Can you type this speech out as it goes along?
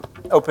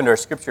opened our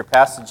scripture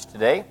passage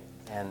today,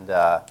 and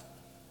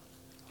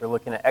we're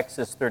looking at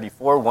Exodus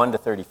 34, 1 to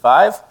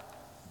 35.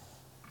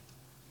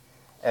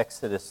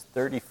 Exodus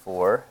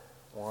 34,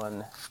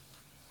 1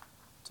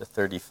 to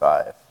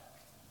 35.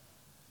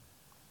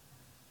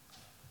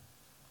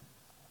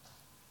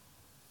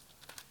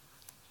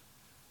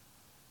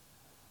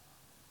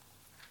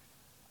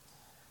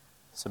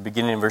 So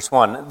beginning in verse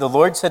 1, the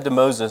Lord said to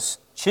Moses,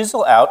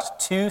 "Chisel out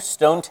 2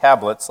 stone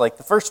tablets like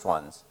the first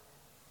ones,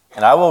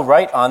 and I will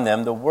write on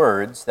them the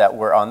words that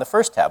were on the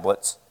first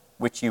tablets,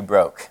 which you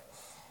broke.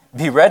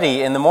 Be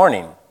ready in the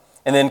morning,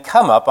 and then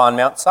come up on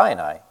Mount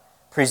Sinai.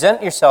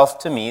 Present yourself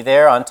to me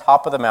there on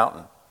top of the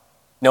mountain.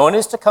 No one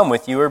is to come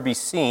with you or be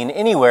seen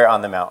anywhere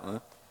on the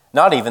mountain,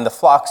 not even the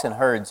flocks and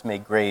herds may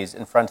graze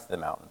in front of the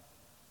mountain."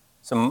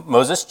 So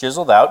Moses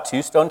chiseled out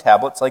 2 stone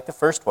tablets like the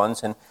first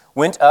ones and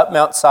went up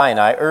Mount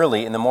Sinai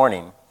early in the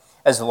morning,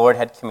 as the Lord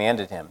had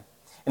commanded him.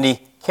 And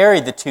he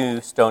carried the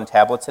 2 stone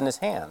tablets in his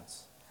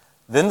hands.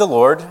 Then the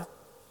Lord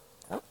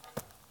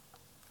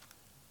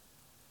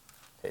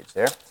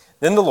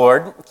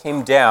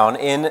came down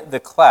in the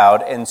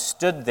cloud and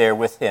stood there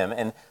with him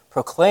and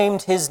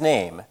proclaimed his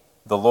name,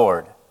 the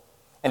Lord.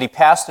 And he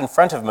passed in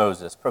front of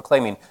Moses,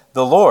 proclaiming,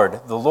 the Lord,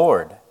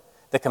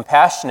 the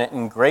compassionate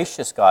and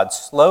gracious God,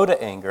 slow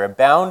to anger,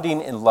 abounding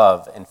in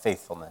love and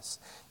faithfulness,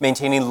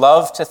 maintaining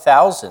love to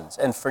thousands,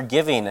 and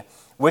forgiving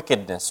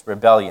wickedness,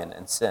 rebellion,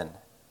 and sin.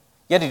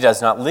 Yet he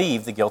does not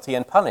leave the guilty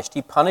unpunished.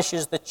 He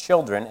punishes the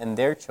children and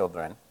their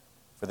children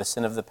for the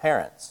sin of the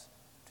parents,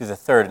 to the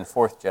 3rd and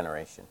 4th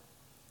generation.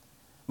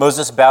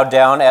 Moses bowed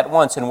down at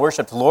once and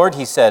worshipped. "Lord,"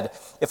 he said,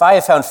 "if I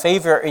have found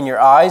favor in your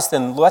eyes,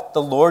 then let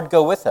the Lord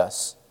go with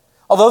us.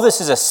 Although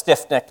this is a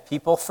stiff-necked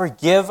people,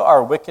 forgive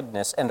our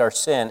wickedness and our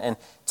sin, and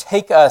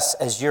take us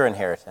as your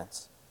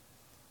inheritance."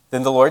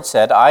 Then the Lord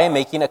said, "I am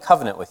making a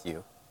covenant with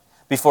you.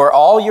 Before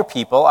all your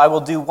people I will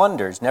do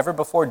wonders never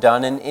before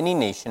done in any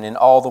nation in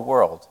all the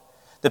world.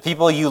 The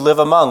people you live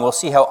among will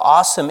see how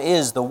awesome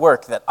is the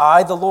work that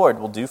I, the Lord,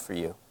 will do for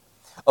you.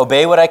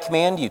 Obey what I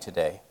command you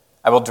today.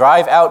 I will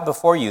drive out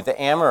before you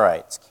the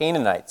Amorites,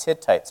 Canaanites,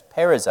 Hittites,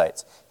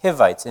 Perizzites,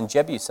 Hivites, and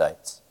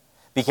Jebusites.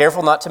 Be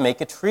careful not to make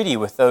a treaty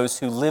with those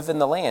who live in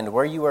the land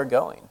where you are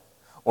going,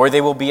 or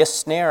they will be a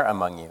snare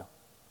among you.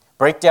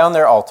 Break down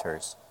their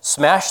altars,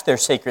 smash their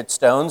sacred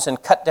stones,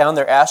 and cut down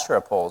their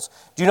Asherah poles.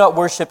 Do not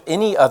worship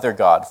any other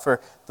god, for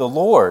the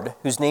Lord,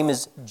 whose name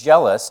is a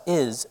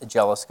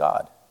jealous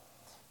God.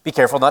 Be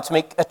careful not to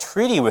make a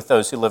treaty with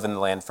those who live in the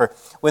land, for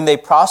when they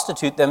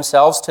prostitute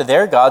themselves to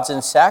their gods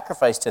and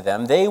sacrifice to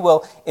them, they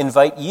will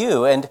invite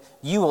you, and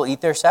you will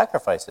eat their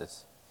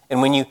sacrifices. And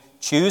when you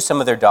choose some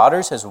of their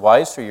daughters as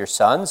wives for your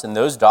sons, and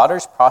those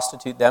daughters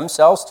prostitute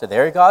themselves to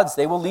their gods,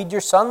 they will lead your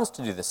sons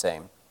to do the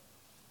same.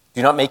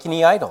 Do not make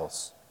any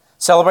idols.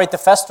 Celebrate the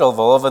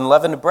festival of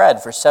unleavened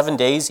bread. For 7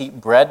 days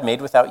eat bread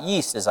made without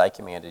yeast, as I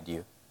commanded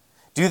you.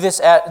 Do this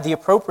at the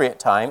appropriate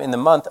time in the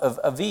month of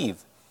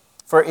Aviv,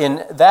 for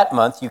in that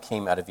month you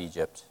came out of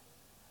Egypt.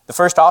 The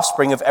first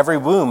offspring of every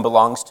womb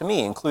belongs to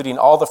me, including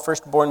all the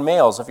firstborn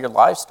males of your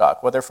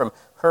livestock, whether from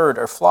herd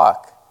or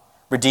flock.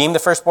 Redeem the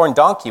firstborn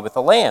donkey with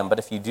a lamb, but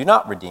if you do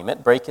not redeem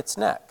it, break its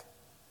neck.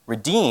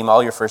 Redeem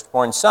all your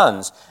firstborn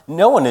sons.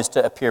 No one is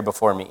to appear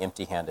before me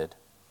empty-handed.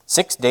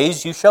 6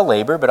 days you shall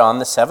labor, but on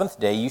the 7th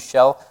day you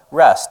shall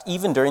rest.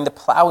 Even during the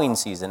plowing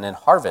season and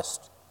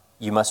harvest,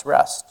 you must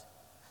rest.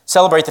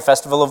 Celebrate the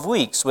festival of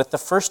weeks with the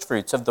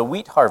firstfruits of the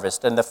wheat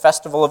harvest and the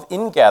festival of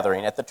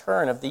ingathering at the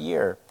turn of the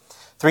year.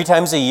 3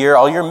 times a year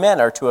all your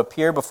men are to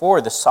appear before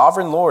the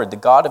sovereign Lord, the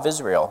God of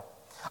Israel.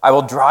 I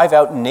will drive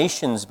out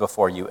nations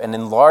before you and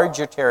enlarge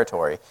your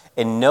territory,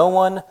 and no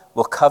one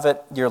will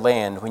covet your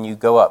land when you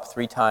go up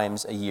 3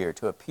 times a year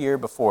to appear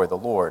before the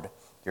Lord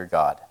your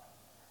God.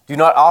 Do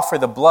not offer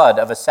the blood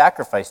of a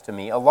sacrifice to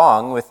me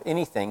along with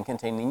anything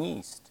containing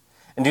yeast,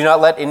 and do not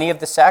let any of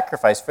the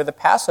sacrifice for the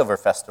Passover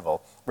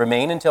festival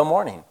remain until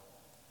morning.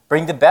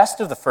 Bring the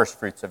best of the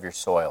firstfruits of your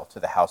soil to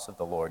the house of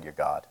the Lord your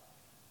God.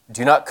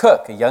 Do not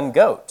cook a young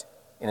goat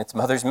in its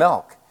mother's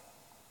milk."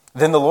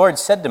 Then the Lord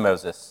said to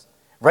Moses,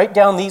 "Write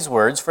down these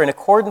words, for in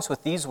accordance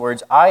with these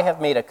words I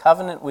have made a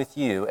covenant with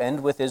you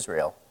and with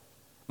Israel."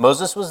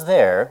 Moses was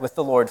there with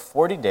the Lord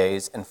 40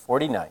 days and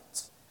 40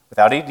 nights,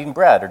 without eating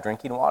bread or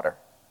drinking water.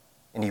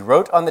 And he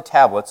wrote on the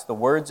tablets the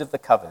words of the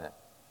covenant,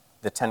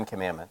 the 10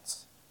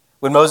 Commandments.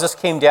 When Moses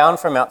came down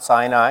from Mount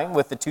Sinai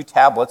with the 2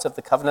 tablets of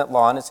the covenant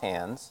law in his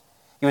hands,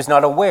 he was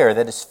not aware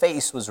that his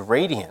face was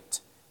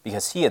radiant,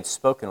 because he had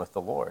spoken with the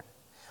Lord.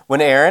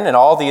 When Aaron and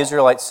all the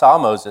Israelites saw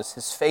Moses,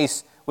 his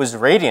face was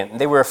radiant, and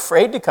they were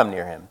afraid to come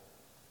near him.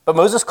 But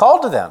Moses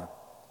called to them.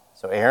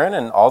 So Aaron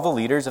and all the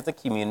leaders of the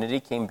community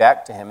came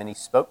back to him, and he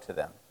spoke to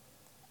them.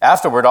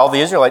 Afterward, all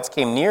the Israelites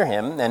came near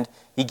him, and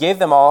he gave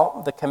them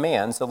all the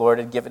commands the Lord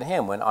had given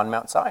him when on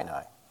Mount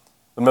Sinai.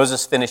 When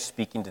Moses finished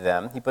speaking to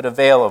them, he put a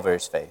veil over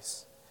his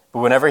face. But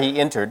whenever he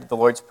entered the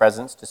Lord's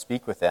presence to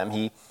speak with them,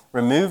 he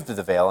removed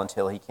the veil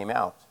until he came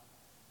out.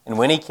 And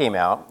when he came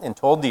out and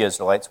told the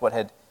Israelites what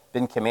had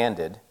been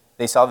commanded,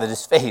 they saw that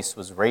his face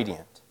was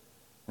radiant.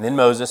 And then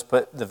Moses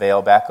put the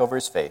veil back over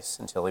his face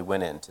until he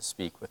went in to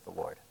speak with the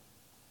Lord.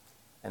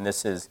 And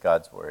this is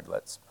God's word.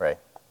 Let's pray.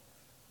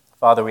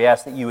 Father, we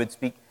ask that you would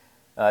speak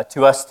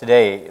to us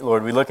today.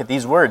 Lord, we look at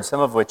these words,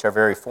 some of which are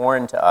very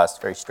foreign to us,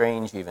 very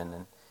strange even,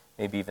 and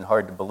maybe even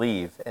hard to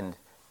believe. And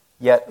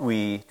yet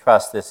we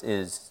trust this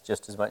is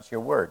just as much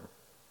your word.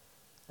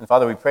 And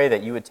Father, we pray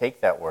that you would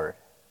take that word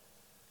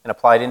and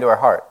apply it into our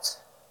hearts.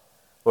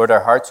 Lord,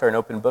 our hearts are an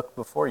open book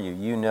before you.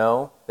 You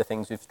know the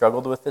things we've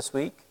struggled with this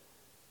week.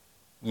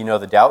 You know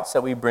the doubts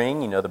that we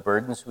bring. You know the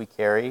burdens we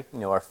carry. You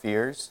know our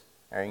fears,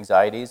 our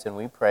anxieties. And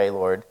we pray,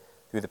 Lord,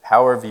 through the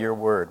power of your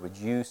word, would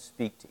you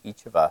speak to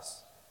each of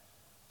us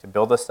to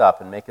build us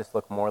up and make us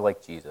look more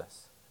like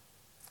Jesus.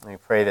 And we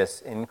pray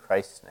this in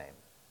Christ's name.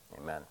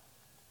 Amen.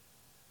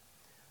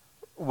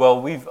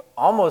 Well, we've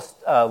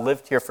almost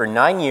lived here for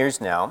 9 years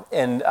now,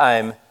 and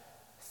I'm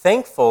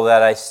thankful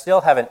that I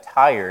still haven't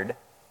tired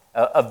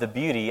of the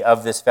beauty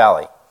of this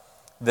valley.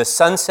 The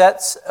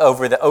sunsets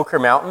over the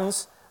Oquirrh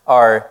Mountains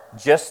are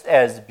just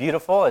as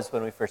beautiful as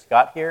when we first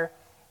got here.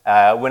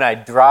 When I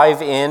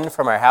drive in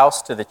from our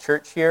house to the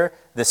church here,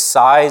 the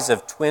size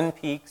of Twin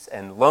Peaks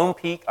and Lone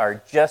Peak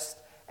are just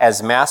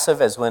as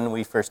massive as when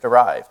we first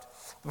arrived.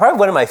 Probably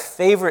one of my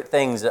favorite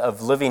things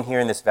of living here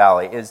in this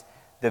valley is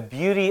the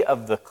beauty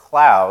of the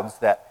clouds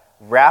that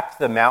wrap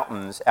the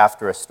mountains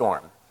after a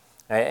storm.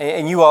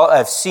 And you all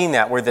have seen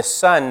that, where the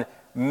sun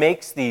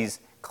makes these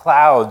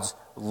clouds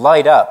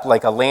light up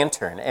like a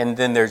lantern, and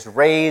then there's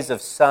rays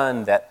of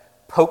sun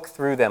that poke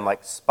through them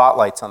like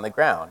spotlights on the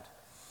ground.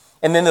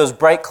 And then those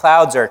bright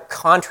clouds are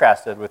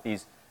contrasted with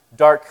these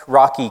dark,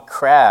 rocky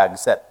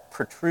crags that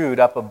protrude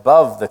up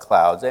above the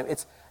clouds.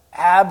 It's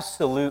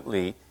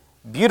absolutely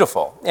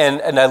beautiful.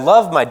 And I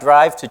love my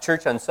drive to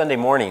church on Sunday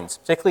mornings,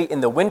 particularly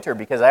in the winter,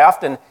 because I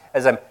often,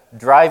 as I'm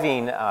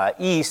driving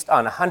east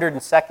on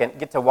 102nd,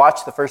 get to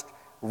watch the first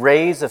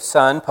rays of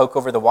sun poke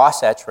over the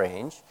Wasatch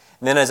Range.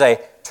 And then as I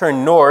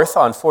turn north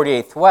on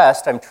 48th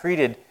West, I'm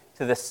treated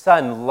to the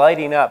sun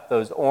lighting up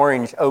those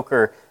orange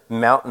Oquirrh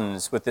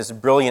Mountains with this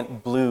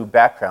brilliant blue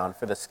background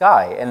for the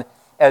sky. And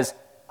as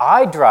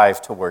I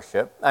drive to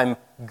worship, I'm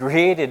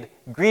greeted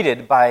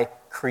by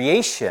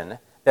creation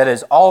that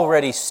has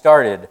already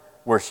started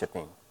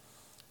worshiping.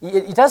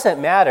 It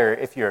doesn't matter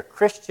if you're a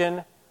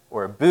Christian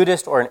or a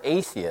Buddhist or an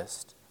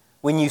atheist.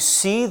 When you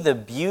see the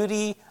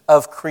beauty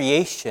of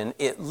creation,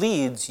 it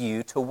leads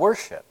you to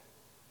worship.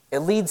 It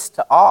leads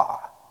to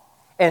awe.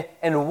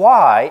 And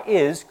why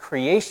is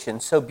creation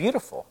so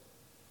beautiful?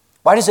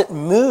 Why does it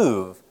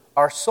move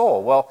our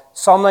soul? Well,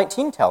 Psalm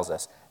 19 tells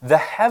us, the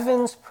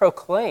heavens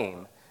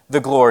proclaim the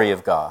glory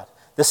of God.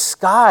 The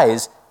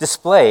skies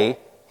display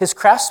his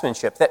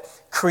craftsmanship. That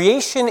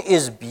creation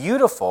is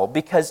beautiful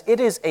because it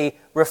is a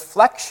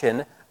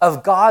reflection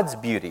of God's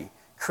beauty.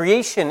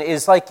 Creation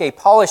is like a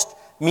polished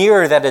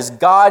mirror that as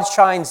God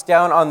shines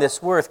down on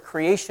this earth,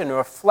 creation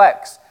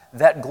reflects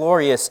that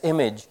glorious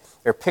image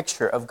or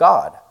picture of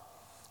God.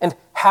 And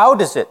how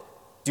does it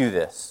do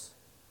this?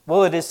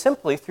 Well, it is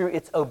simply through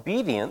its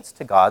obedience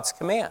to God's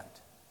command.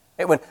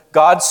 When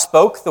God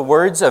spoke the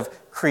words of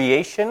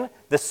creation,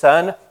 the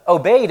sun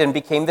obeyed and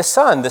became the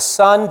sun. The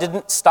sun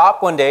didn't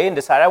stop one day and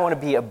decide, I want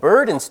to be a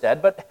bird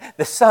instead, but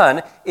the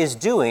sun is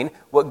doing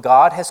what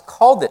God has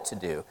called it to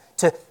do,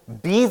 to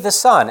be the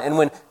sun. And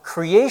when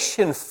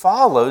creation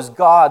follows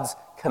God's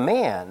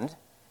command,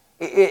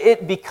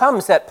 it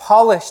becomes that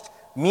polished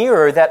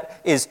mirror that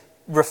is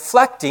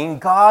reflecting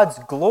God's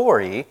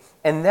glory,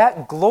 and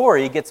that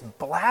glory gets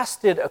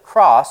blasted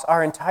across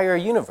our entire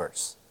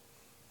universe.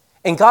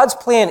 And God's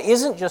plan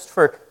isn't just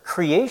for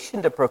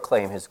creation to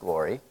proclaim his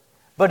glory,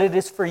 but it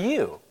is for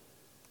you,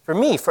 for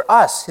me, for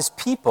us, his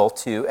people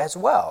too, as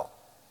well.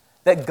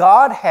 That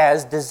God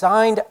has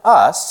designed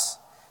us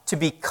to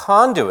be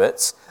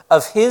conduits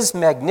of his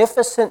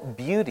magnificent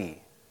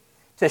beauty,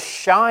 to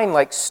shine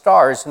like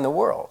stars in the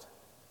world.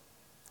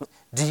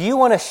 Do you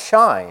want to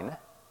shine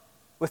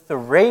with the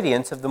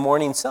radiance of the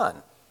morning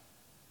sun?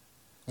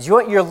 Do you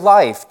want your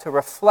life to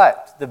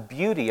reflect the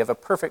beauty of a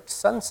perfect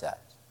sunset?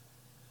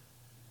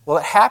 Well,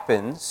 it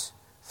happens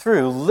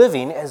through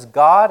living as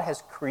God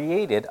has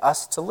created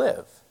us to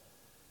live,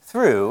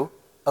 through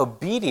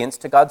obedience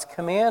to God's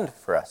command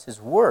for us,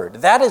 his word.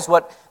 That is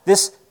what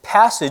this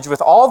passage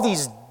with all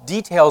these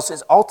details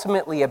is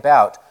ultimately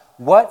about,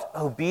 what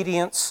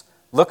obedience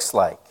looks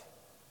like.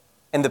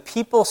 And the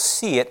people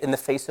see it in the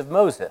face of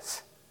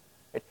Moses.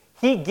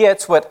 He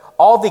gets what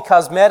all the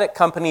cosmetic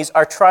companies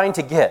are trying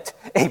to get,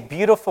 a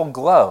beautiful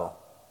glow.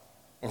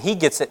 And he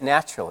gets it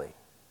naturally.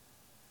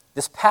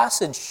 This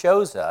passage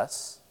shows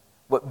us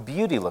what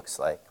beauty looks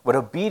like, what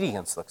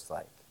obedience looks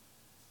like.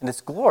 And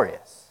it's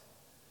glorious.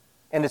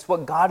 And it's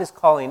what God is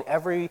calling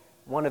every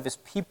one of his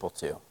people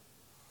to.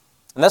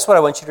 And that's what I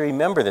want you to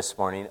remember this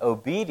morning.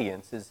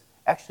 Obedience is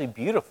actually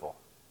beautiful.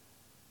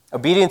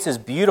 Obedience is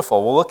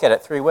beautiful. We'll look at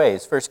it three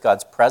ways. First,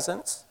 God's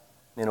presence,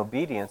 then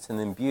obedience, and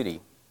then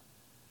beauty.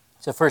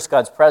 So first,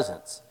 God's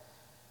presence.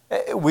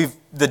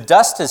 The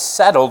dust has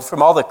settled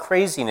from all the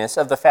craziness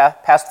of the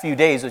past few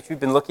days, which we've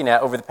been looking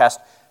at over the past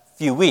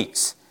few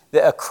weeks.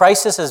 A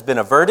crisis has been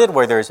averted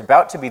where there is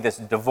about to be this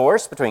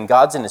divorce between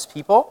God and his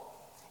people.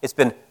 It's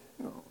been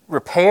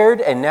repaired,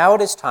 and now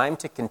it is time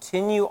to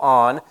continue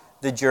on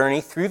the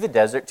journey through the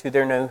desert to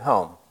their new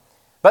home.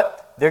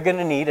 But they're going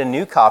to need a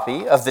new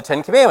copy of the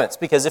Ten Commandments,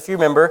 because if you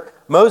remember,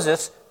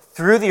 Moses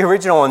threw the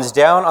original ones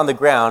down on the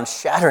ground,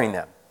 shattering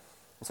them.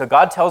 And so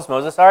God tells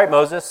Moses, all right,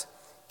 Moses,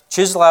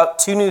 chisel out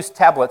 2 new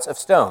tablets of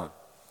stone.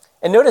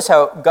 And notice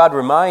how God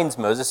reminds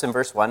Moses in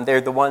verse 1,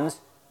 they're the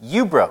ones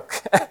you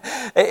broke.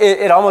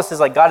 It almost is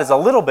like God is a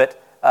little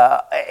bit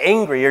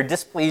angry or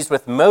displeased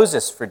with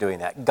Moses for doing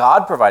that.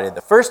 God provided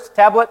the first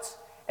tablets,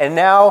 and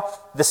now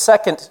the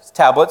second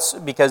tablets,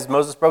 because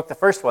Moses broke the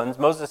first ones,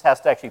 Moses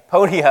has to actually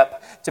pony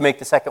up to make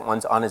the second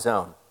ones on his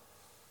own.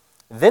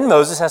 Then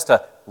Moses has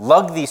to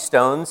lug these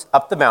stones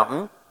up the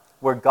mountain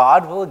where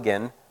God will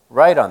again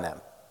write on them.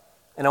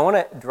 And I want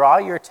to draw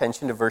your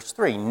attention to verse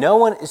 3. No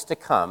one is to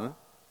come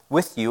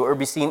with you or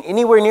be seen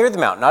anywhere near the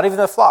mountain. Not even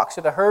the flocks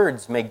or the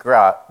herds may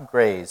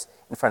graze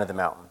in front of the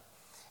mountain.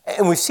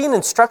 And we've seen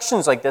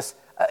instructions like this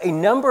a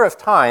number of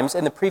times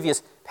in the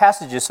previous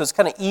passages, so it's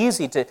kind of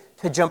easy to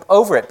jump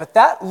over it. But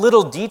that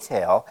little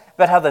detail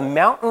about how the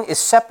mountain is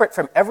separate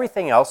from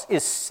everything else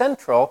is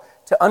central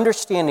to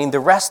understanding the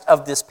rest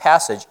of this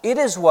passage. It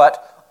is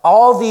what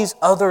all these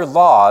other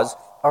laws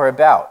are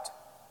about.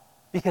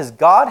 Because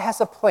God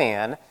has a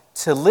plan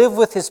to live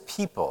with his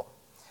people,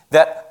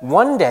 that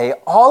one day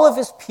all of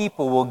his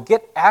people will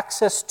get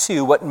access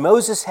to what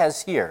Moses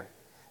has here,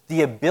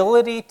 the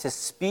ability to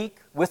speak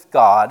with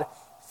God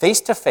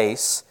face to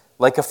face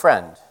like a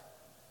friend.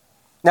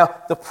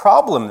 Now, the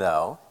problem,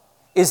 though,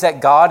 is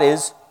that God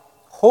is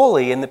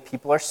holy and the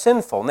people are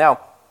sinful. Now,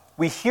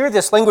 we hear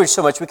this language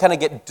so much we kind of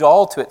get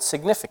dull to its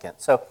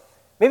significance. So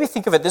maybe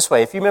think of it this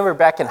way. If you remember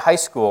back in high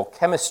school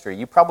chemistry,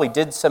 you probably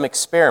did some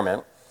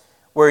experiment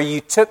where you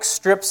took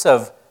strips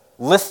of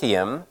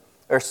lithium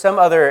or some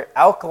other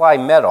alkali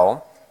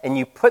metal and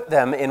you put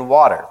them in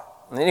water.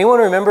 And anyone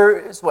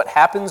remember what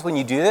happens when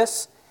you do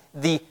this?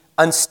 The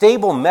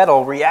unstable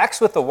metal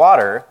reacts with the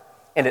water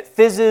and it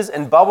fizzes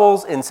and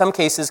bubbles, in some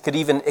cases could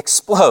even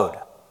explode.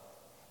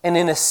 And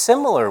in a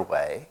similar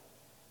way,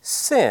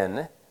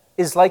 sin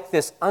is like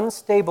this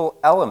unstable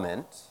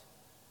element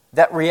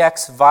that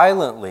reacts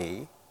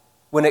violently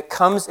when it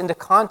comes into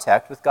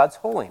contact with God's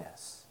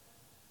holiness.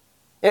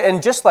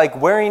 And just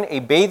like wearing a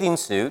bathing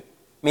suit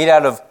made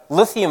out of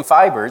lithium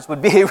fibers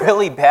would be a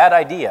really bad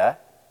idea,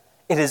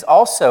 it is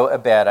also a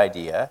bad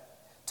idea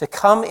to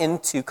come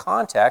into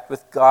contact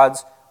with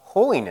God's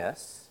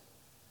holiness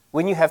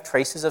when you have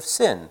traces of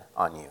sin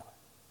on you.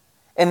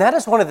 And that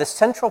is one of the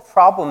central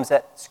problems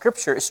that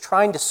Scripture is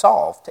trying to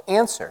solve, to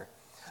answer.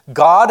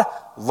 God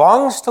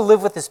longs to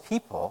live with his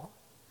people,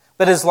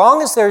 but as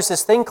long as there's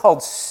this thing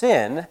called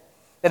sin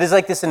that is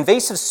like this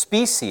invasive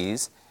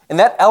species, and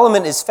that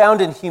element is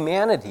found in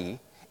humanity,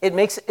 it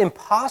makes it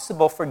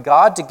impossible for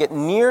God to get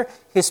near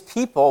his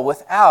people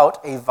without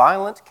a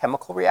violent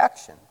chemical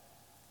reaction.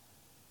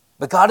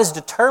 But God is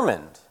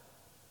determined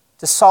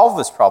to solve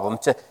this problem,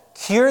 to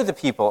cure the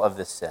people of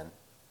this sin,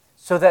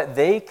 so that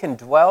they can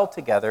dwell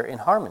together in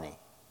harmony.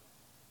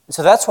 And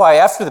so that's why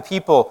after the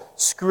people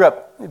screw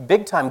up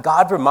big time,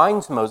 God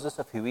reminds Moses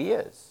of who he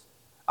is.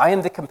 I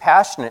am the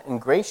compassionate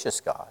and gracious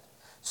God,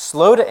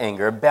 slow to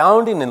anger,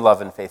 abounding in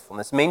love and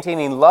faithfulness,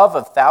 maintaining love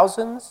of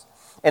thousands,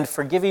 and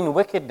forgiving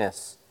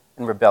wickedness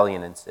and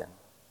rebellion and sin.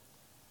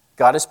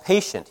 God is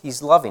patient.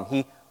 He's loving.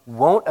 He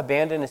won't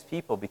abandon his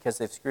people because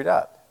they've screwed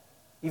up,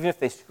 even if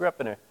they screw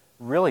up in a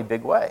really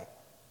big way.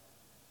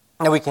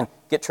 Now we can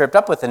get tripped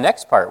up with the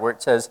next part where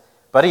it says,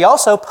 but he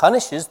also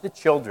punishes the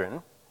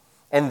children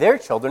and their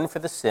children for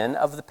the sin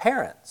of the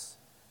parents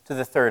to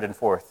the 3rd and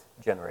 4th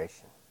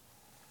generation.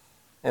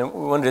 And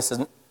we wonder, this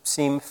doesn't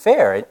seem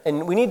fair.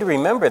 And we need to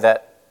remember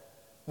that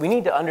we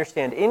need to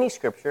understand any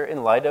Scripture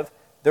in light of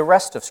the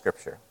rest of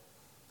Scripture.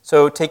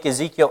 So take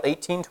Ezekiel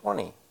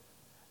 18:20.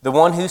 The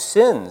one who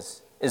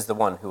sins is the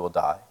one who will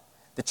die.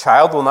 The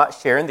child will not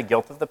share in the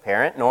guilt of the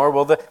parent, nor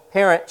will the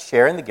parent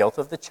share in the guilt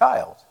of the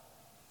child.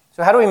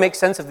 So how do we make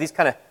sense of these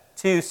kind of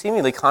two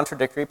seemingly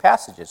contradictory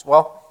passages?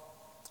 Well,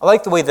 I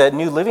like the way the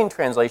New Living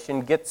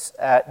Translation gets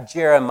at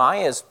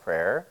Jeremiah's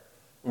prayer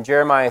in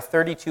Jeremiah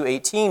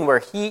 32:18, where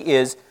he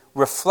is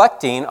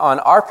reflecting on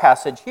our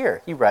passage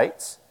here. He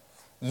writes,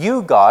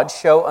 "You, God,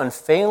 show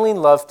unfailing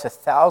love to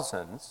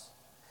thousands,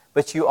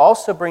 but you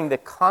also bring the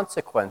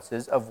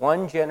consequences of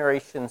one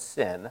generation's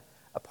sin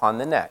upon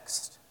the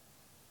next."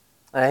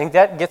 And I think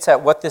that gets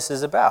at what this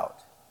is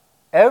about.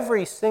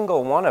 Every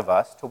single one of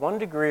us, to one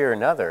degree or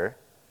another,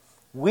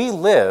 we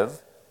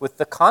live with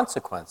the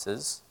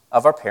consequences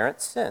of our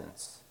parents'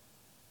 sins.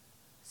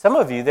 Some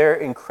of you, there are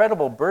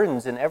incredible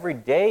burdens, and every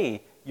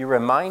day you're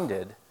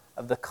reminded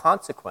of the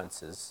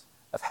consequences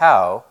of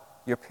how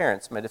your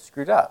parents might have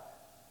screwed up.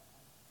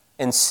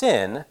 And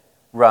sin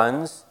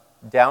runs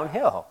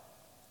downhill.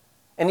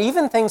 And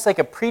even things like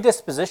a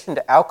predisposition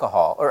to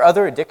alcohol or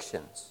other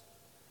addictions,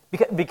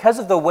 because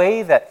of the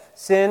way that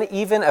sin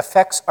even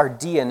affects our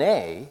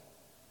DNA,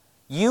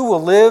 you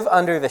will live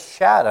under the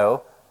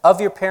shadow of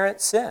your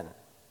parents' sin.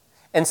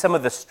 And some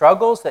of the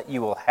struggles that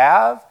you will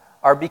have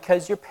are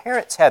because your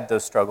parents had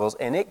those struggles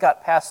and it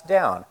got passed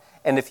down.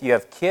 And if you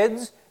have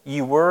kids,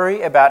 you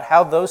worry about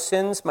how those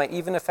sins might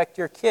even affect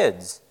your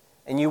kids.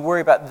 And you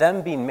worry about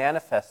them being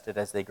manifested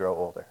as they grow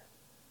older.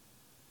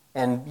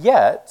 And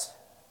yet,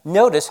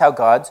 notice how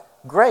God's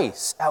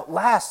grace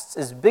outlasts,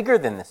 is bigger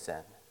than the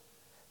sin.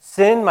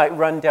 Sin might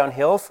run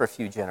downhill for a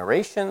few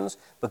generations,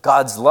 but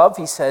God's love,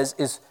 he says,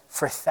 is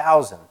for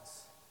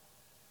thousands.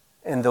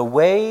 And the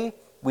way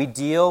we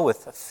deal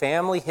with the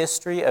family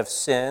history of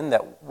sin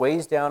that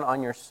weighs down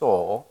on your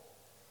soul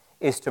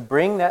is to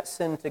bring that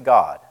sin to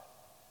God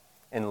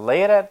and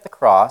lay it at the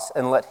cross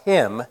and let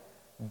him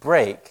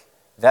break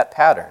that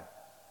pattern.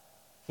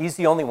 He's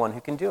the only one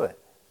who can do it.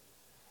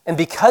 And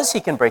because he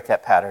can break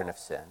that pattern of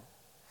sin,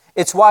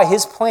 it's why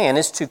his plan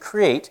is to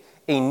create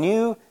a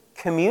new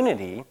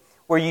community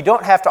where you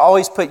don't have to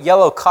always put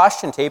yellow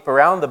caution tape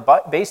around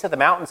the base of the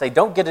mountain and say,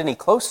 don't get any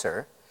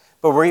closer,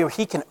 but where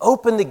he can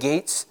open the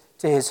gates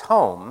to his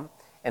home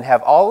and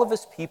have all of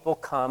his people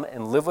come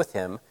and live with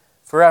him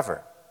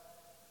forever.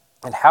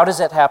 And how does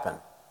that happen?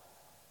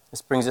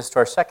 This brings us to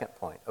our second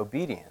point,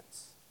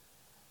 obedience.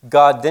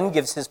 God then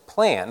gives his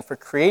plan for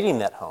creating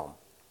that home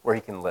where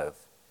he can live.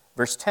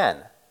 Verse 10,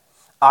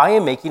 I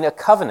am making a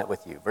covenant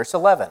with you. Verse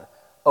 11,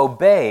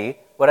 obey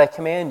what I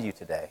command you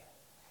today.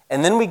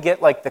 And then we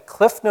get like the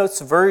Cliff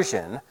Notes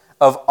version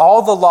of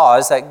all the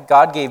laws that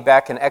God gave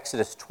back in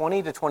Exodus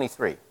 20 to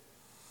 23.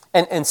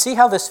 And see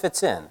how this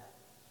fits in.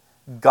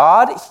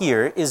 God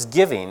here is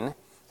giving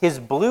his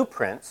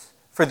blueprints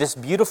for this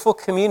beautiful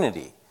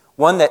community,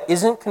 one that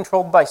isn't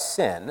controlled by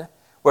sin,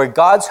 where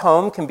God's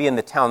home can be in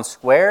the town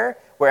square,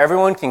 where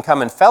everyone can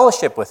come and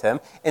fellowship with him,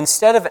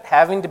 instead of it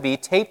having to be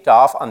taped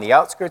off on the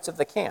outskirts of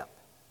the camp.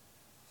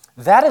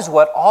 That is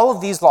what all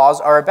of these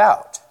laws are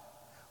about.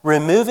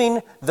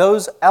 Removing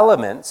those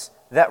elements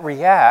that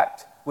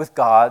react with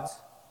God's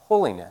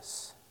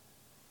holiness.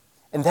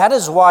 And that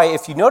is why,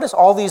 if you notice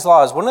all these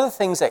laws, one of the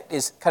things that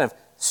is kind of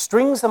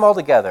strings them all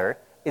together,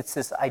 it's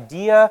this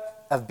idea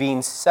of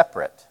being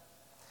separate.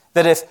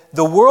 That if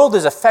the world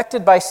is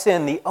affected by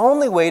sin, the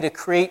only way to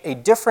create a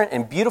different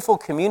and beautiful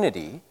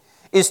community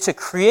is to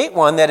create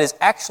one that is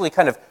actually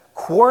kind of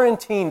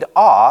quarantined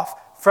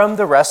off from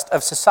the rest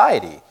of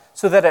society,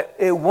 so that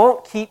it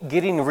won't keep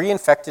getting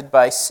reinfected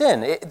by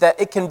sin, that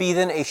it can be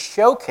then a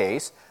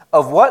showcase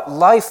of what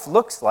life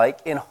looks like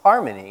in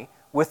harmony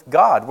with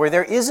God, where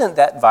there isn't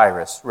that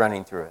virus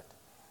running through it.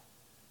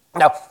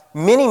 Now,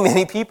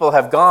 many people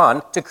have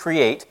gone to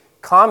create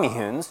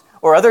communes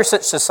or other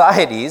such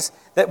societies,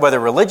 that whether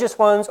religious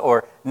ones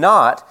or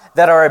not,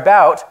 that are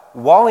about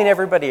walling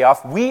everybody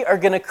off. We are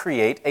going to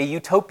create a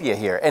utopia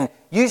here. And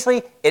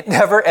usually it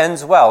never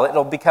ends well.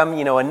 It'll become, a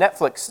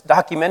Netflix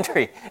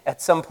documentary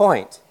at some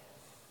point.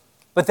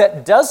 But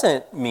that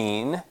doesn't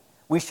mean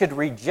we should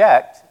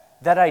reject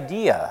that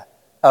idea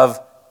of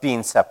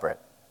being separate.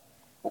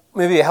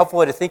 Maybe a helpful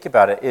way to think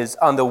about it is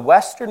on the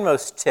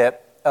westernmost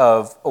tip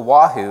of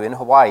Oahu in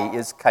Hawaii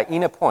is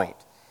Kaina Point.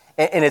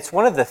 And it's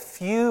one of the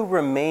few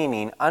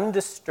remaining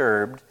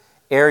undisturbed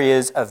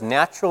areas of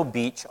natural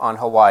beach on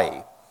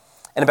Hawaii.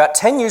 And about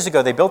 10 years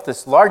ago, they built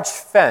this large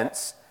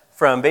fence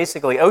from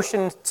basically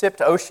ocean tip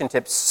to ocean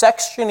tip,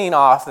 sectioning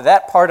off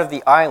that part of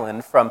the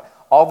island from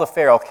all the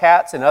feral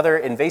cats and other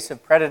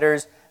invasive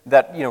predators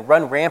that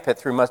run rampant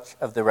through much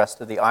of the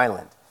rest of the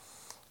island.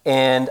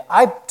 And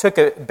I took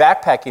a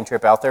backpacking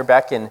trip out there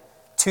back in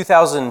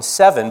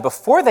 2007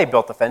 before they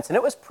built the fence, and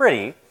it was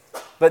pretty.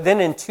 But then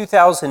in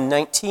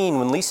 2019,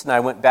 when Lisa and I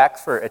went back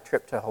for a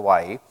trip to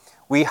Hawaii,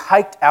 we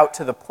hiked out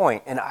to the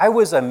point, and I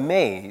was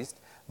amazed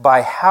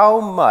by how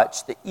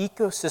much the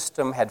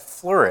ecosystem had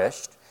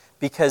flourished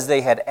because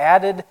they had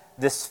added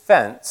this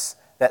fence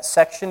that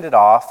sectioned it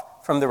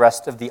off from the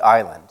rest of the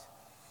island.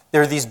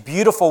 There are these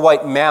beautiful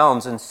white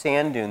mounds and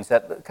sand dunes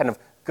that kind of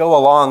go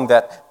along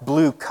that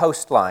blue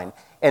coastline.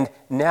 And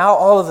now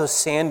all of those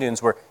sand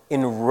dunes were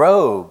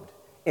enrobed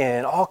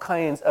in all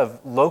kinds of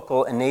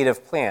local and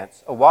native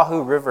plants,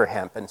 Oahu river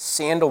hemp and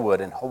sandalwood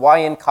and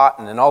Hawaiian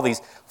cotton and all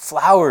these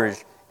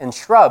flowers and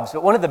shrubs.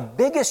 But one of the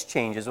biggest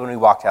changes when we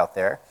walked out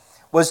there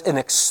was an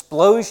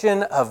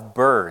explosion of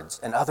birds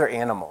and other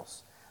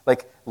animals,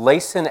 like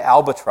Laysan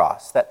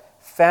albatross that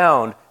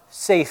found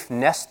safe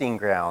nesting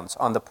grounds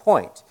on the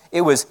point.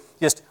 It was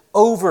just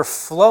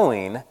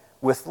overflowing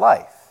with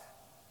life.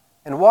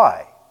 And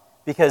why?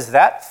 Because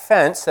that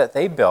fence that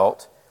they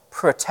built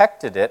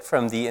protected it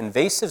from the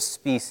invasive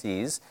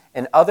species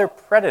and other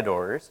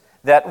predators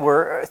that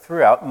were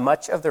throughout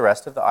much of the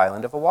rest of the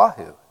island of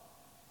Oahu.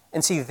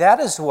 And see, that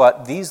is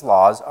what these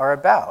laws are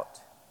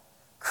about.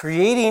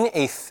 Creating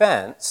a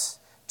fence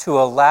to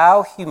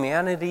allow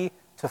humanity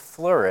to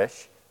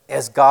flourish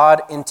as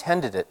God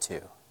intended it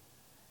to.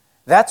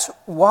 That's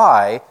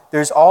why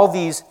there's all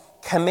these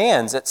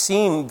commands that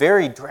seem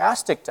very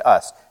drastic to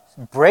us.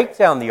 Break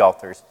down the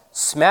altars,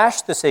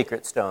 smash the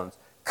sacred stones,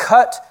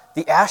 cut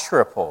the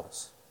Asherah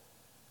poles.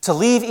 To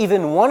leave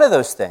even one of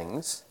those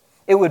things,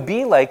 it would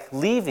be like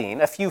leaving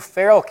a few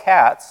feral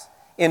cats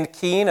in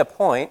Kaina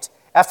Point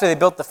after they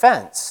built the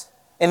fence.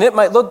 And it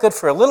might look good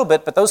for a little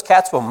bit, but those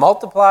cats will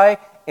multiply,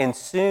 and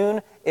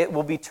soon it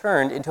will be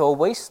turned into a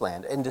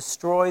wasteland and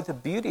destroy the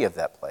beauty of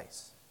that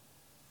place.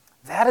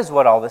 That is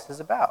what all this is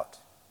about.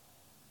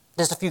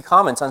 Just a few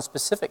comments on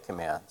specific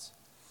commands.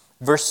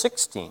 Verse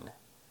 16,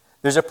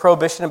 there's a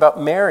prohibition about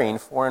marrying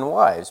foreign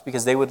wives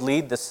because they would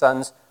lead the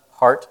son's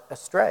heart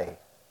astray.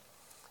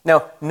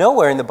 Now,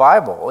 nowhere in the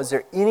Bible is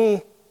there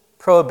any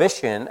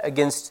prohibition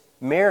against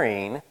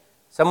marrying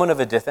someone of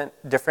a different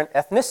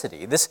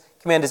ethnicity. This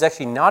command is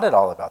actually not at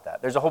all about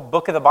that. There's a whole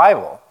book of the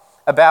Bible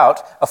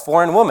about a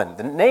foreign woman.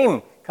 The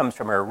name comes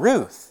from her,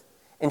 Ruth,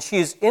 and she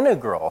is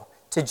integral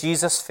to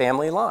Jesus'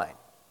 family line.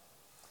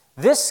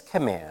 This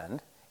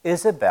command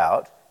is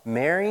about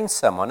marrying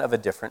someone of a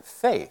different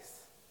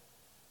faith.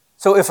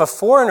 So if a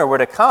foreigner were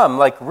to come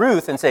like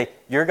Ruth and say,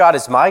 your God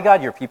is my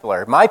God, your people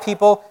are my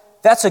people,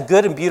 that's a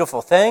good and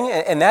beautiful thing,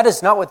 and that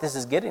is not what this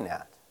is getting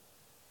at.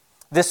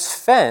 This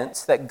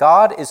fence that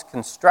God is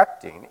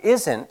constructing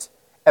isn't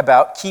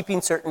about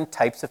keeping certain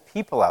types of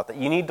people out, that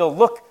you need to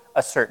look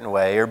a certain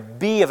way or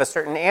be of a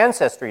certain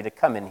ancestry to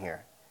come in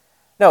here.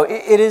 No,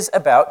 it is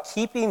about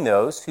keeping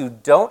those who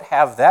don't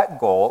have that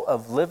goal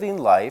of living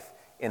life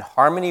in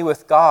harmony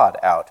with God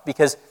out.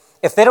 Because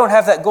if they don't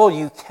have that goal,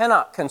 you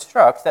cannot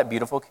construct that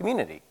beautiful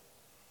community.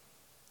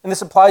 And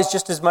this applies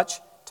just as much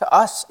to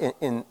us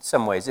in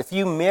some ways. If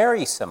you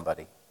marry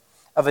somebody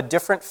of a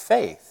different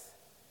faith,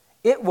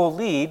 it will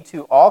lead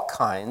to all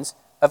kinds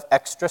of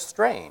extra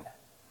strain.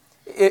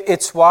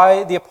 It's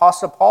why the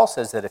Apostle Paul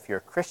says that if you're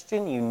a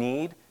Christian, you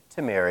need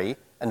to marry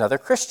another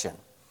Christian.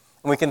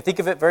 And we can think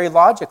of it very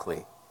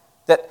logically,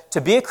 that to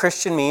be a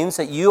Christian means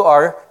that you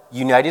are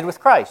united with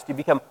Christ. You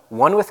become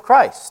one with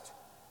Christ.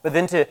 But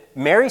then to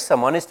marry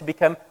someone is to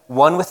become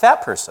one with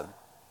that person.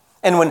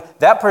 And when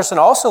that person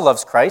also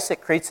loves Christ,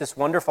 it creates this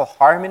wonderful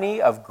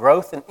harmony of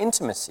growth and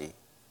intimacy.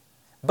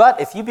 But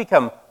if you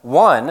become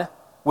one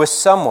with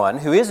someone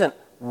who isn't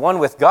one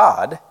with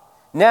God,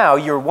 now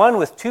you're one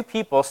with two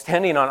people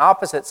standing on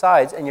opposite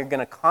sides, and you're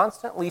going to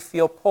constantly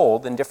feel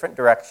pulled in different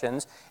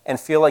directions and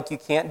feel like you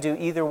can't do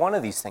either one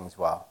of these things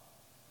well.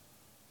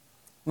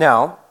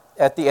 Now,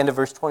 at the end of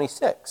verse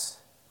 26,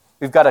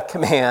 we've got a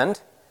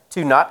command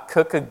to not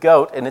cook a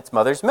goat in its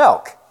mother's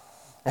milk,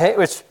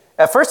 which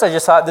at first I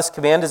just thought this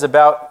command is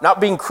about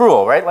not being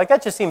cruel, right? Like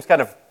that just seems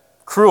kind of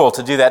cruel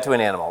to do that to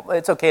an animal.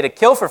 It's okay to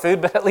kill for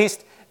food, but at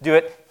least do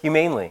it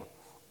humanely.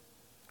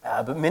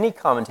 But many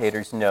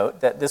commentators note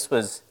that this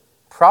was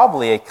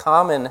probably a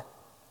common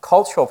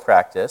cultural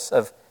practice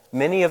of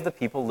many of the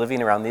people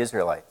living around the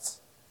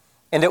Israelites.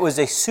 And it was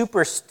a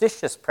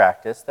superstitious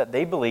practice that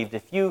they believed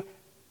if you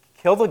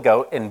kill the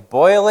goat and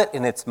boil it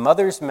in its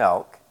mother's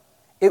milk,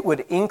 it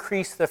would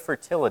increase the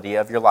fertility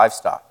of your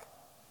livestock.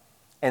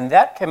 And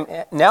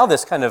now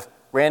this kind of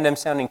random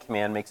sounding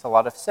command makes a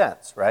lot of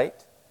sense,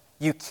 right?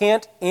 You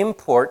can't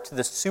import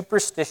the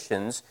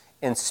superstitions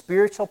and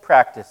spiritual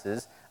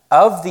practices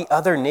of the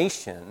other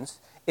nations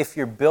if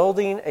you're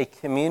building a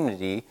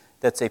community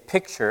that's a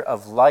picture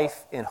of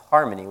life in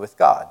harmony with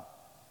God.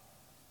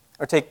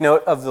 Or take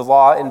note of the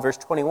law in verse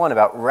 21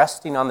 about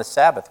resting on the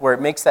Sabbath, where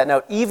it makes that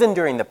note, even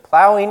during the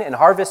plowing and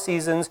harvest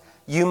seasons,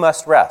 you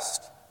must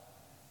rest.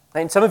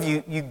 And some of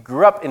you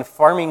grew up in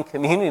farming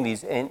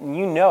communities, and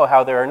you know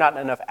how there are not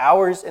enough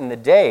hours in the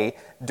day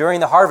during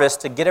the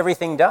harvest to get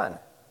everything done.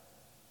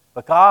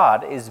 But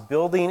God is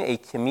building a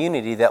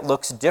community that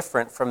looks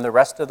different from the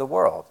rest of the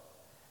world,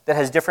 that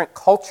has different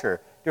culture,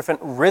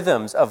 different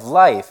rhythms of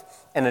life,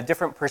 and a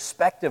different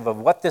perspective of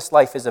what this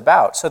life is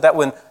about, so that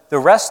when the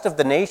rest of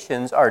the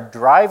nations are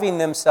driving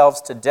themselves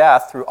to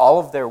death through all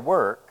of their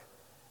work,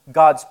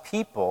 God's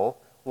people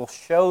will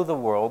show the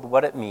world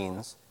what it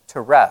means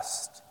to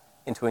rest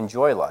and to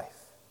enjoy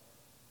life.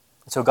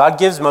 So God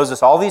gives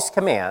Moses all these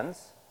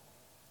commands,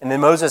 and then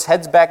Moses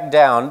heads back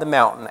down the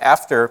mountain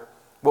after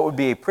what would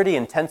be a pretty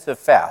intensive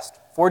fast,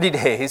 40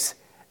 days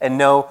and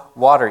no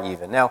water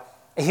even. Now,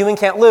 a human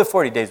can't live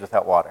 40 days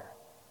without water.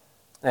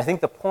 And I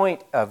think the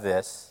point of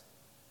this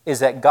is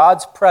that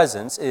God's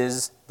presence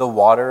is the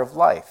water of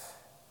life.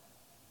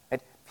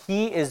 Right?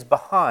 He is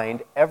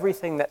behind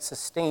everything that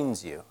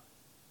sustains you.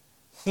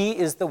 He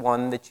is the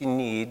one that you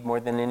need more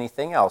than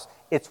anything else.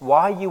 It's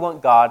why you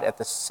want God at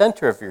the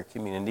center of your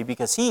community,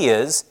 because He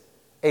is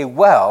a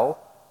well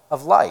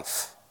of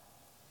life.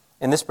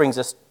 And this brings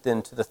us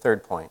then to the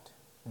third point,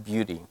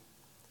 beauty.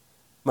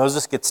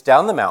 Moses gets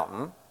down the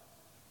mountain,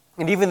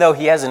 and even though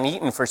he hasn't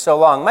eaten for so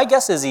long, my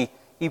guess is he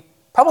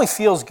probably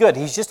feels good.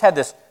 He's just had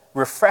this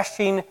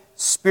refreshing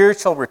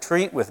spiritual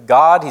retreat with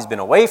God. He's been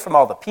away from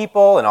all the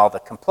people and all the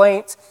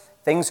complaints.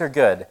 Things are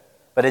good.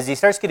 But as he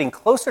starts getting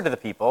closer to the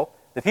people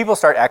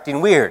start acting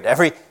weird.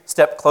 Every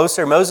step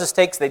closer Moses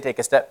takes, they take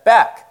a step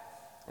back.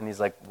 And he's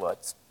like,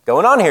 what's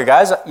going on here,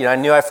 guys? I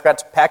knew I forgot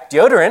to pack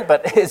deodorant,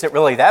 but is it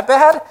really that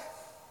bad?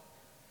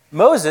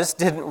 Moses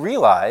didn't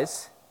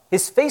realize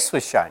his face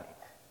was shining.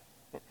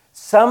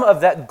 Some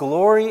of that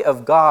glory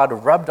of God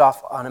rubbed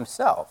off on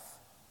himself.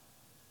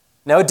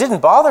 Now, it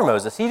didn't bother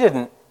Moses. He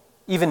didn't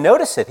even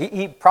notice it.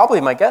 He probably,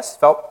 my guess,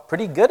 felt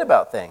pretty good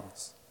about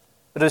things.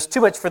 But it was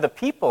too much for the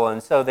people,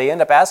 and so they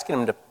end up asking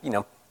him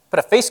to, put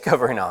a face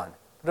covering on,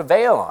 put a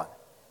veil on.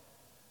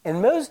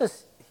 And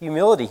Moses'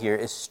 humility here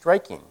is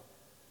striking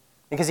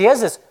because he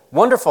has this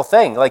wonderful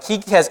thing. Like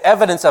he has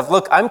evidence of,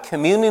 look, I'm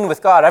communing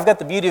with God. I've got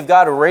the beauty of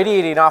God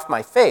radiating off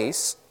my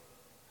face,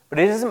 but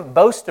he doesn't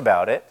boast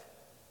about it.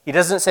 He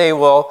doesn't say,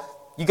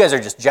 well, you guys are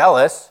just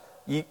jealous.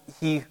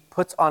 He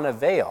puts on a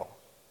veil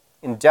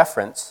in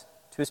deference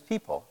to his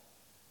people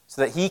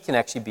so that he can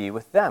actually be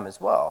with them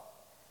as well.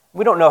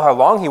 We don't know how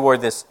long he wore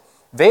this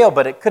veil,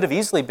 but it could have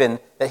easily been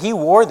that he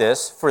wore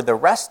this for the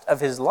rest of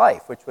his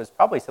life, which was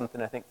probably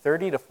something, I think,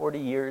 30 to 40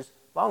 years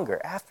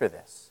longer after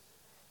this.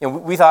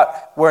 We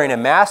thought wearing a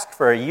mask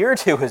for a year or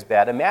two was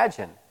bad.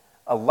 Imagine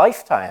a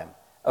lifetime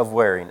of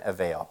wearing a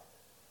veil.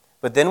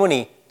 But then when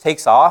he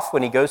takes off,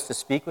 when he goes to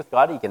speak with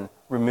God, he can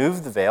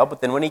remove the veil.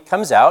 But then when he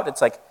comes out,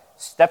 it's like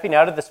stepping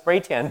out of the spray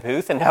tan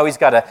booth, and now he's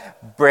got a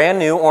brand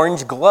new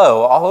orange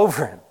glow all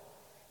over him.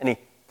 And he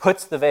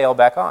puts the veil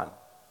back on.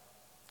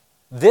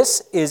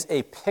 This is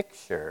a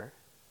picture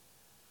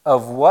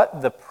of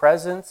what the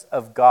presence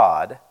of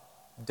God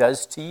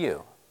does to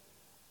you.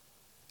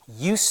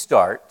 You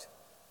start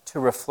to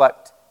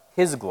reflect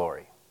his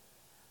glory.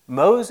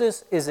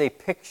 Moses is a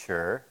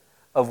picture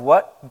of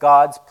what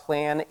God's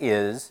plan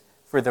is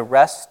for the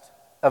rest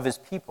of his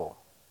people.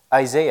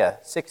 Isaiah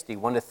 60,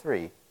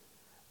 1-3.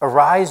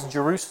 Arise,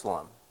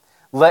 Jerusalem.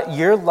 Let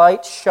your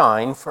light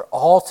shine for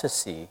all to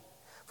see.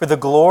 For the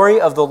glory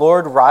of the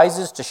Lord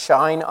rises to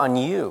shine on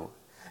you.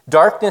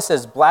 Darkness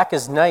as black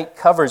as night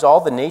covers all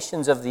the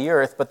nations of the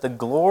earth, but the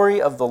glory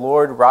of the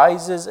Lord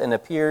rises and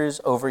appears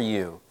over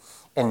you.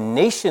 And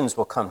nations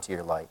will come to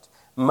your light.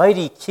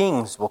 Mighty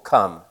kings will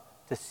come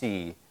to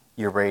see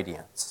your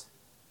radiance.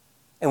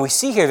 And we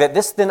see here that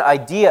this then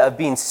idea of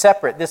being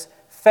separate, this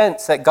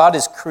fence that God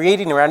is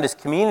creating around his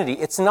community,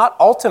 it's not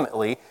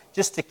ultimately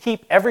just to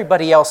keep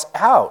everybody else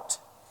out.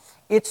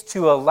 It's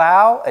to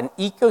allow an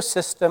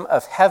ecosystem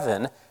of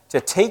heaven to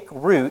take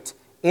root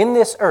in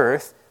this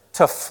earth,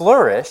 to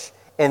flourish,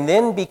 and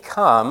then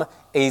become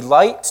a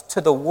light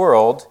to the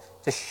world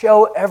to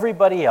show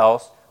everybody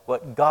else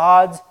what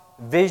God's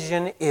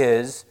vision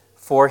is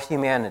for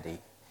humanity.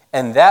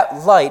 And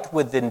that light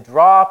would then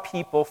draw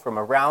people from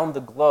around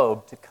the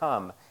globe to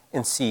come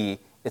and see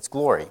its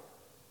glory.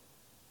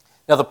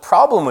 Now, the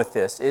problem with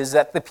this is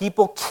that the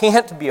people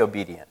can't be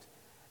obedient.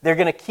 They're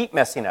going to keep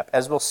messing up,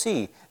 as we'll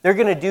see. They're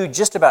going to do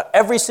just about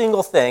every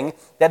single thing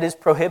that is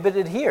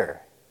prohibited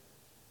here.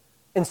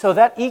 And so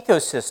that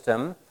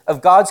ecosystem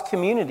of God's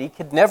community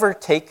could never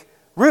take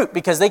root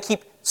because they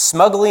keep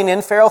smuggling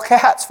in feral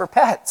cats for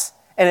pets,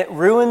 and it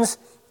ruins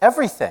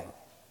everything.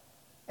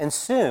 And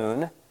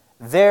soon,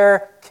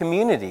 their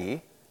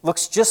community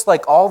looks just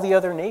like all the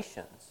other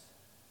nations,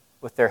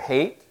 with their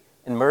hate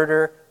and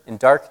murder and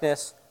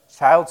darkness,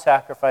 child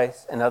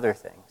sacrifice, and other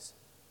things.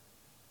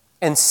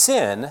 And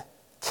sin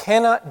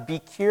cannot be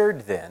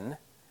cured then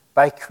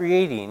by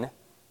creating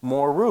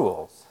more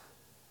rules.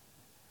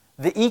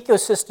 The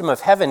ecosystem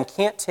of heaven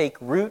can't take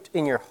root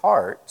in your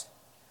heart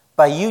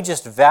by you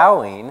just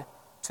vowing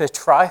to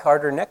try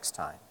harder next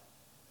time.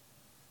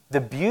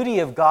 The beauty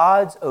of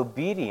God's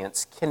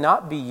obedience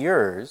cannot be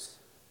yours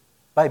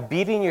by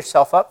beating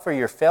yourself up for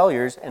your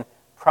failures and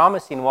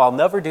promising, well, I'll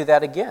never do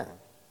that again.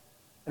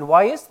 And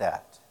why is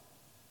that?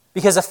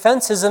 Because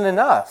offense isn't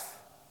enough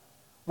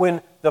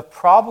when the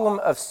problem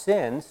of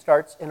sin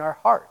starts in our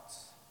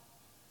hearts.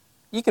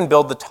 You can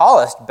build the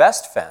tallest,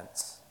 best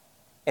fence,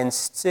 and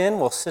sin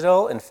will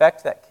still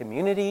infect that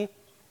community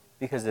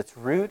because its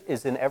root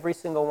is in every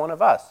single one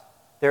of us.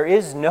 There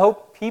is no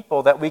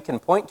people that we can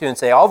point to and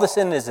say, all the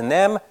sin is in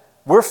them,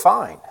 we're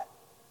fine.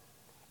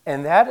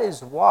 And that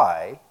is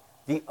why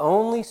the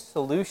only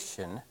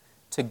solution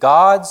to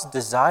God's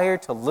desire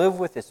to live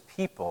with his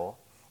people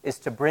is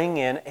to bring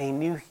in a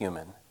new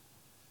human.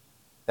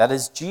 That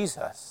is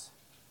Jesus.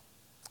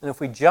 And if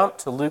we jump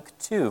to Luke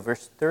 2,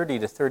 verse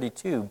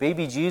 30-32,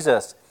 baby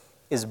Jesus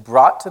is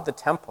brought to the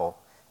temple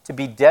to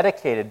be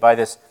dedicated by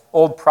this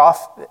old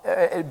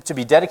prophet, to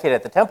be dedicated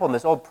at the temple, and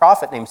this old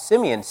prophet named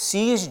Simeon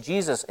sees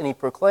Jesus and he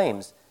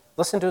proclaims,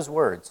 listen to his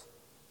words,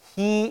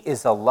 he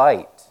is a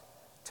light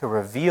to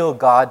reveal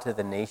God to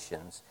the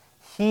nations.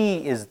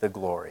 He is the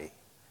glory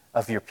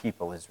of your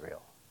people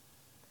Israel.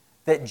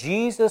 That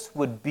Jesus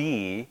would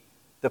be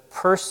the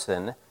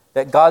person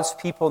that God's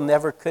people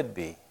never could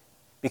be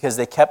because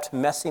they kept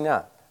messing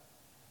up.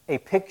 A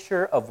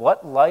picture of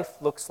what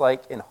life looks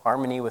like in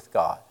harmony with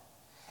God.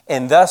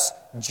 And thus,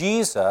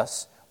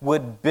 Jesus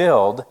would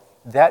build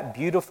that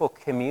beautiful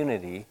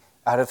community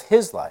out of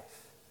his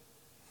life.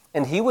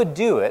 And he would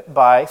do it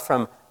by,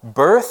 from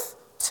birth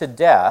to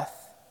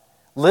death,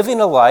 living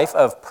a life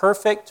of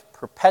perfect,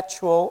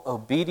 perpetual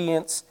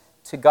obedience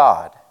to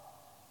God.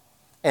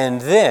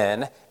 And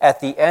then, at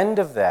the end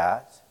of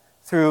that,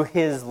 through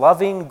his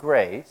loving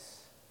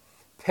grace,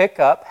 pick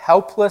up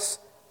helpless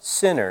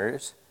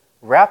sinners,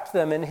 wrap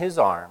them in his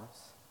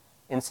arms,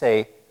 and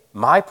say,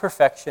 my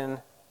perfection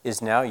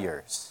is now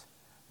yours.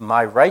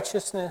 My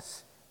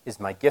righteousness is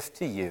my gift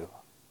to you.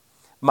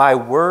 My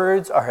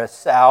words are a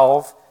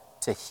salve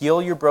to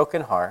heal your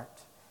broken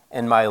heart,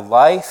 and my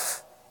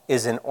life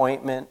is an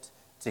ointment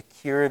to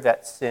cure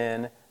that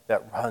sin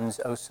that runs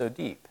oh so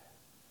deep.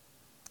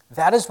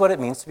 That is what it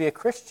means to be a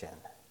Christian.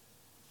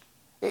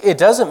 It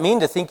doesn't mean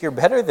to think you're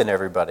better than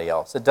everybody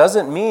else. It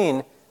doesn't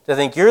mean to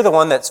think you're the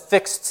one that's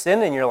fixed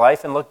sin in your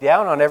life and look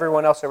down on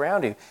everyone else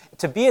around you.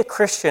 To be a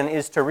Christian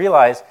is to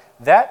realize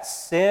that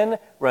sin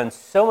runs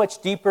so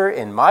much deeper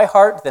in my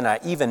heart than I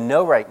even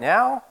know right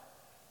now.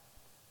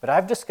 But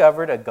I've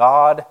discovered a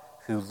God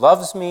who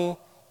loves me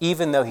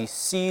even though he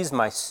sees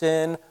my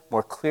sin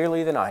more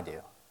clearly than I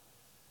do.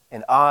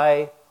 And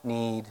I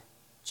need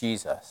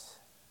Jesus.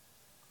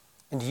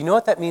 And do you know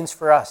what that means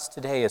for us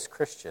today as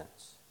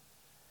Christians?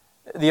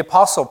 The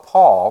Apostle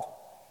Paul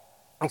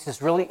makes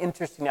this really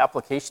interesting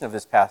application of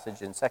this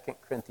passage in 2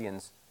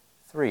 Corinthians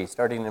 3,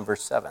 starting in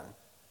verse 7.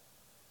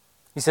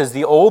 He says,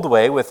 "The old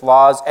way with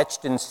laws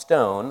etched in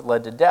stone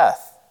led to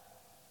death,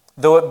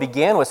 though it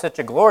began with such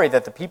a glory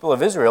that the people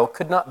of Israel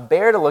could not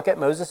bear to look at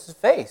Moses'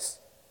 face.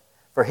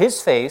 For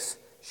his face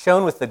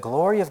shone with the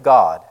glory of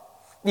God,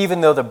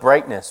 even though the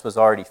brightness was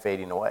already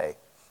fading away."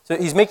 So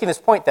he's making this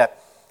point that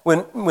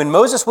when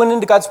Moses went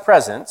into God's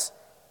presence,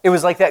 it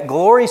was like that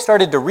glory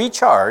started to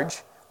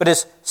recharge, but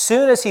as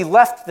soon as he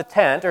left the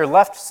tent or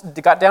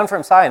got down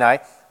from Sinai,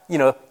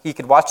 he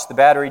could watch the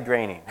battery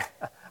draining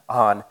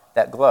on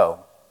that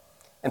glow.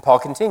 And Paul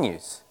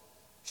continues,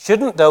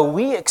 "Shouldn't, though,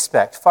 we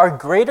expect far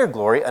greater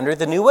glory under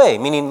the new way,"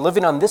 meaning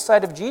living on this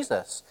side of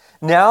Jesus,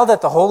 "now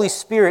that the Holy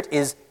Spirit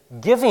is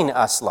giving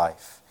us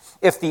life?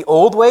 If the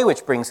old way,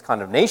 which brings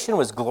condemnation,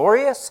 was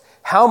glorious,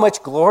 how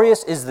much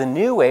glorious is the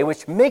new way,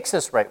 which makes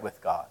us right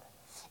with God?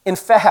 In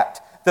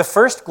fact, the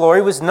first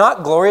glory was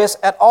not glorious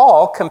at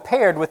all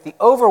compared with the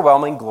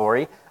overwhelming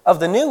glory of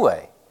the new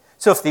way.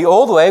 So if the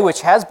old way,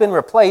 which has been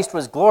replaced,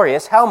 was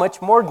glorious, how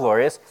much more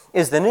glorious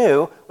is the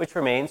new, which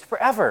remains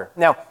forever?"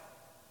 Now,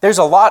 there's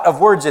a lot of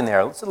words in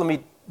there. So let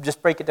me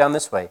just break it down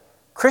this way.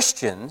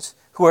 Christians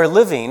who are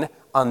living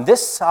on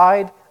this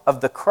side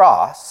of the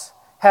cross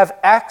have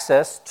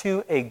access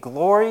to a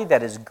glory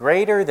that is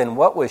greater than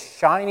what was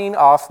shining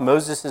off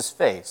Moses'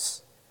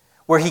 face,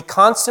 where he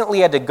constantly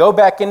had to go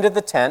back into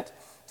the tent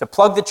to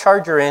plug the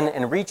charger in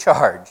and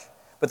recharge.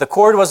 But the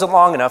cord wasn't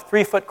long enough,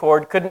 3-foot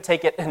cord, couldn't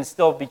take it and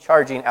still be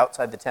charging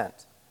outside the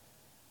tent.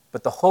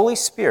 But the Holy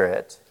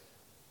Spirit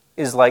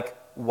is like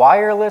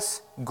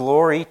wireless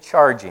glory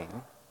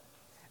charging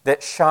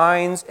that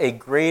shines a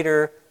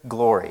greater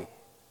glory.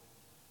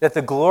 That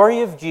the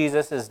glory of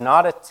Jesus is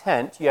not a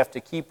tent you have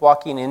to keep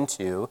walking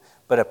into,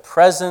 but a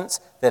presence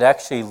that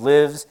actually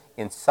lives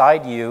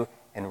inside you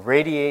and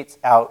radiates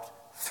out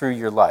through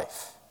your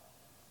life.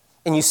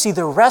 And you see,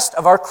 the rest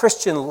of our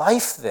Christian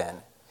life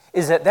then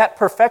is that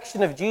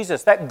perfection of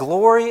Jesus, that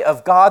glory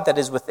of God that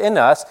is within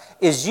us,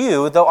 is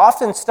you, though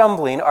often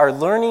stumbling, are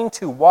learning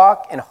to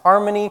walk in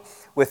harmony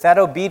with that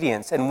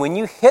obedience. And when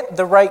you hit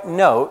the right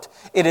note,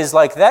 it is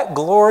like that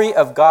glory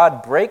of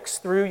God breaks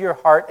through your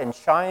heart and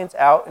shines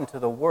out into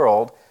the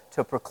world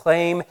to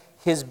proclaim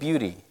his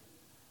beauty.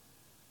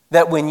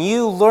 That when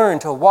you learn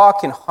to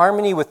walk in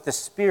harmony with the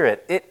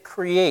Spirit, it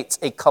creates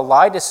a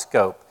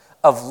kaleidoscope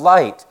of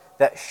light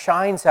that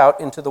shines out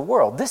into the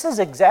world. This is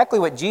exactly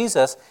what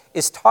Jesus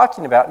is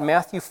talking about in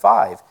Matthew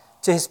 5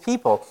 to his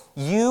people.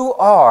 You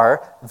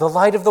are the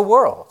light of the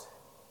world.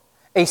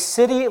 A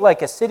city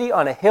like a city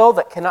on a hill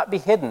that cannot be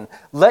hidden.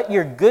 Let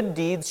your good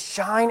deeds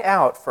shine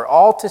out for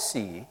all to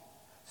see,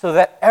 so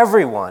that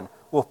everyone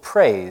will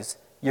praise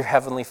your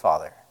heavenly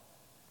Father.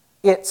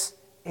 It's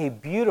a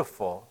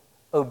beautiful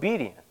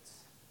obedience.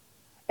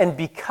 And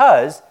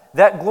because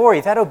that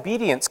glory, that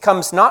obedience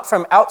comes not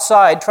from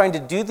outside trying to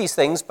do these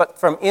things, but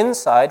from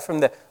inside, from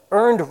the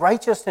earned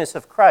righteousness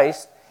of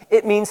Christ,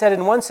 it means that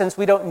in one sense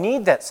we don't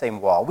need that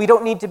same wall. We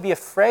don't need to be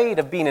afraid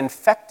of being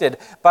infected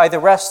by the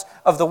rest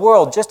of the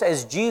world. Just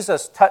as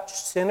Jesus touched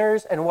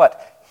sinners and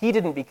what? He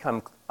didn't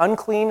become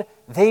unclean,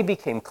 they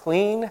became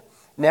clean.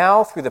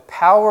 Now, through the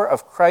power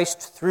of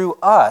Christ through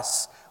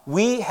us,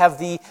 we have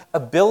the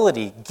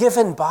ability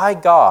given by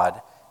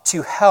God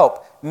to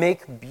help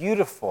make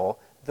beautiful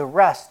the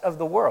rest of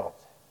the world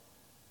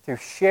through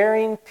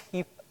sharing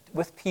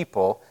with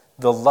people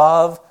the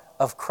love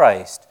of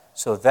Christ,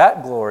 so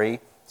that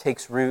glory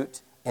takes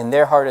root in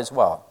their heart as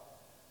well.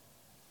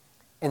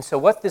 And so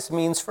what this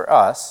means for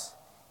us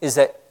is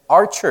that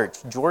our church,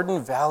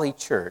 Jordan Valley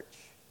Church,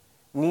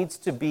 needs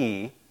to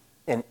be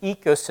an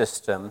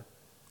ecosystem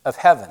of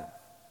heaven.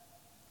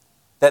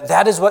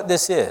 That is what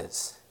this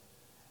is.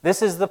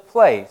 This is the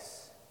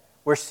place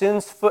where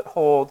sin's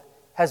foothold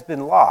has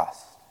been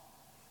lost,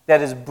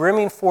 that is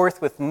brimming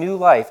forth with new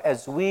life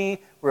as we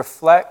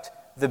reflect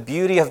the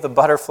beauty of the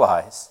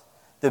butterflies,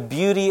 the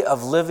beauty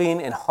of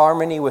living in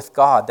harmony with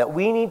God, that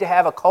we need to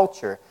have a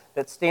culture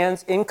that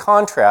stands in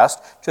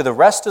contrast to the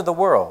rest of the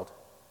world.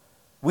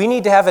 We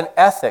need to have an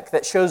ethic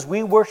that shows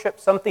we worship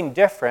something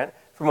different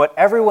from what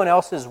everyone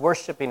else is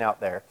worshiping out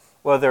there,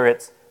 whether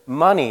it's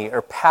money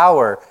or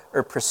power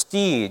or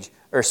prestige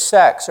or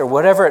sex or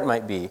whatever it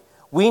might be.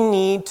 We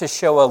need to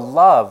show a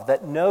love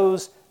that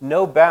knows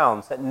no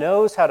bounds, that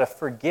knows how to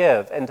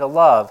forgive and to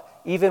love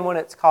even when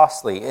it's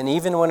costly and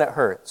even when it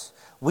hurts.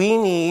 We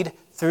need,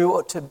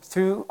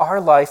 through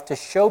our life, to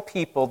show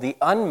people the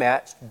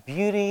unmatched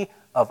beauty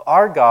of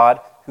our God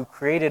who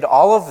created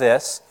all of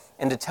this,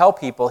 and to tell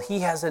people he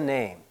has a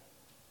name,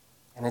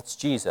 and it's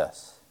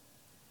Jesus.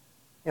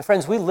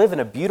 Friends, we live in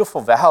a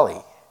beautiful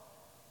valley.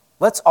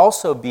 Let's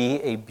also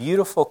be a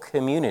beautiful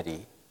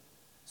community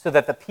so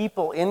that the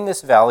people in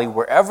this valley,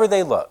 wherever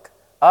they look,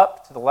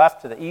 up, to the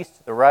left, to the east,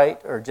 to the right,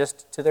 or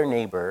just to their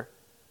neighbor,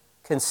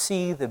 can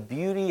see the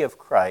beauty of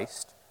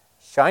Christ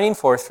shining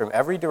forth from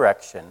every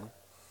direction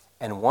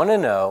and want to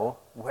know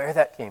where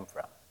that came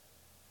from.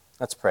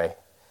 Let's pray.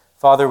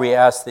 Father, we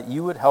ask that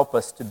you would help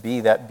us to be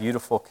that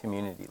beautiful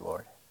community,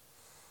 Lord.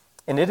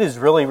 And it is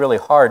really, really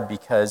hard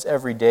because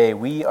every day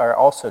we are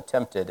also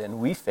tempted and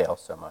we fail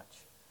so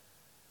much.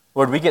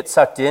 Lord, we get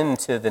sucked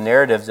into the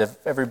narratives of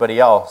everybody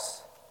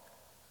else,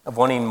 of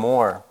wanting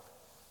more,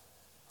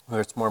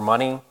 whether it's more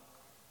money,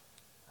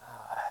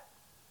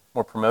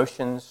 more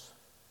promotions,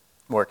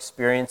 more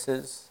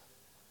experiences.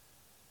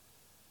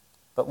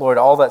 But Lord,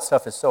 all that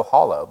stuff is so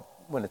hollow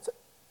when it's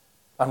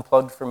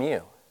unplugged from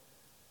you.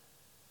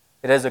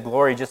 It has a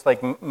glory just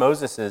like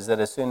Moses's, that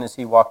as soon as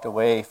he walked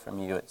away from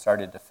you, it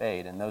started to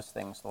fade. And those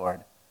things,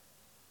 Lord,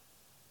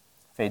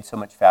 fade so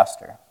much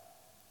faster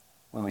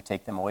when we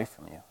take them away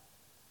from you.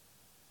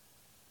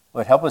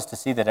 Lord, help us to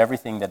see that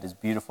everything that is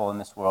beautiful in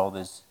this world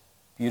is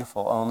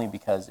beautiful only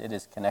because it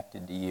is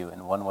connected to you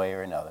in one way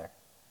or another.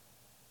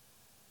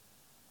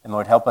 And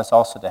Lord, help us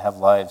also to have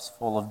lives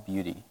full of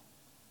beauty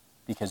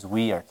because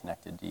we are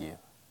connected to you.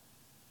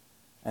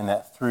 And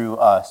that through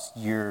us,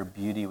 your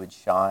beauty would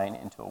shine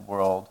into a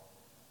world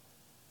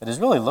that is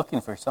really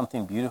looking for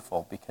something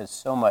beautiful because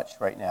so much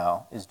right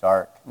now is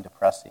dark and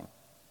depressing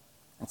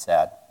and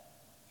sad.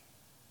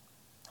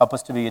 Help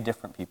us to be a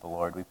different people,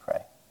 Lord, we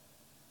pray.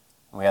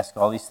 And we ask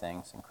all these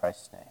things in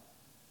Christ's name.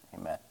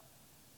 Amen.